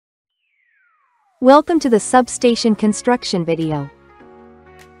Welcome to the substation construction video.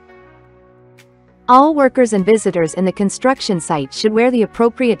 All workers and visitors in the construction site should wear the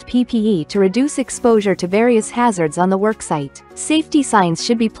appropriate PPE to reduce exposure to various hazards on the worksite. Safety signs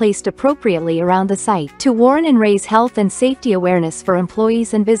should be placed appropriately around the site to warn and raise health and safety awareness for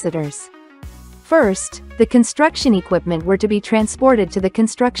employees and visitors. First, the construction equipment were to be transported to the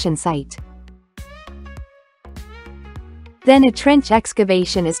construction site. Then a trench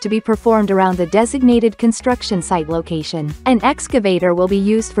excavation is to be performed around the designated construction site location. An excavator will be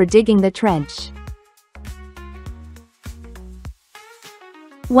used for digging the trench.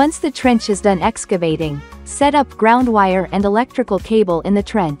 Once the trench is done excavating, set up ground wire and electrical cable in the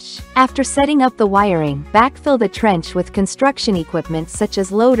trench. After setting up the wiring, backfill the trench with construction equipment such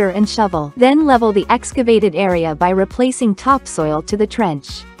as loader and shovel. Then level the excavated area by replacing topsoil to the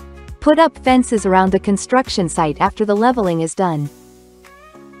trench. Put up fences around the construction site after the leveling is done.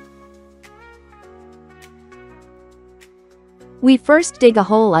 We first dig a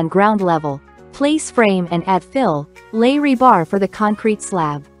hole on ground level, place frame and add fill, lay rebar for the concrete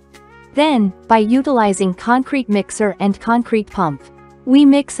slab. Then, by utilizing concrete mixer and concrete pump, we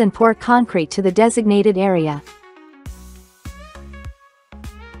mix and pour concrete to the designated area.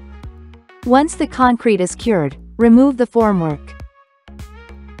 Once the concrete is cured, remove the formwork.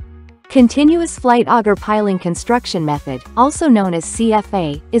 Continuous flight auger piling construction method, also known as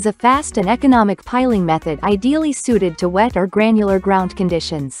CFA, is a fast and economic piling method ideally suited to wet or granular ground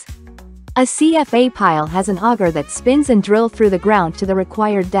conditions. A CFA pile has an auger that spins and drills through the ground to the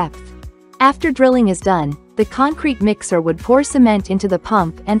required depth. After drilling is done, the concrete mixer would pour cement into the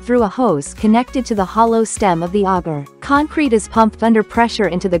pump and through a hose connected to the hollow stem of the auger. Concrete is pumped under pressure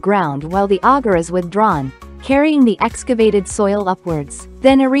into the ground while the auger is withdrawn, carrying the excavated soil upwards.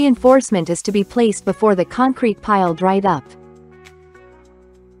 Then a reinforcement is to be placed before the concrete pile dried up.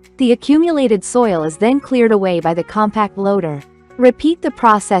 The accumulated soil is then cleared away by the compact loader. Repeat the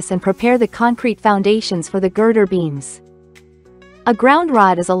process and prepare the concrete foundations for the girder beams. A ground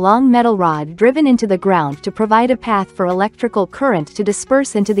rod is a long metal rod driven into the ground to provide a path for electrical current to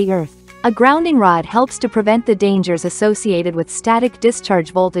disperse into the earth. A grounding rod helps to prevent the dangers associated with static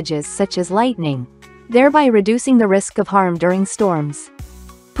discharge voltages such as lightning, thereby reducing the risk of harm during storms.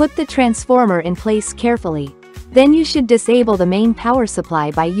 Put the transformer in place carefully. Then you should disable the main power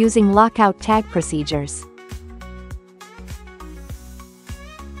supply by using lockout tag procedures.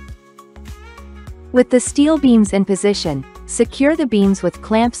 With the steel beams in position, secure the beams with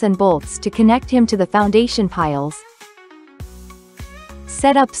clamps and bolts to connect him to the foundation piles.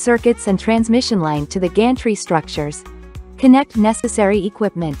 Set up circuits and transmission line to the gantry structures. Connect necessary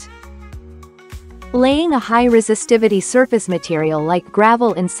equipment. Laying a high resistivity surface material like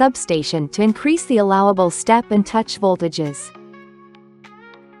gravel in substation to increase the allowable step and touch voltages.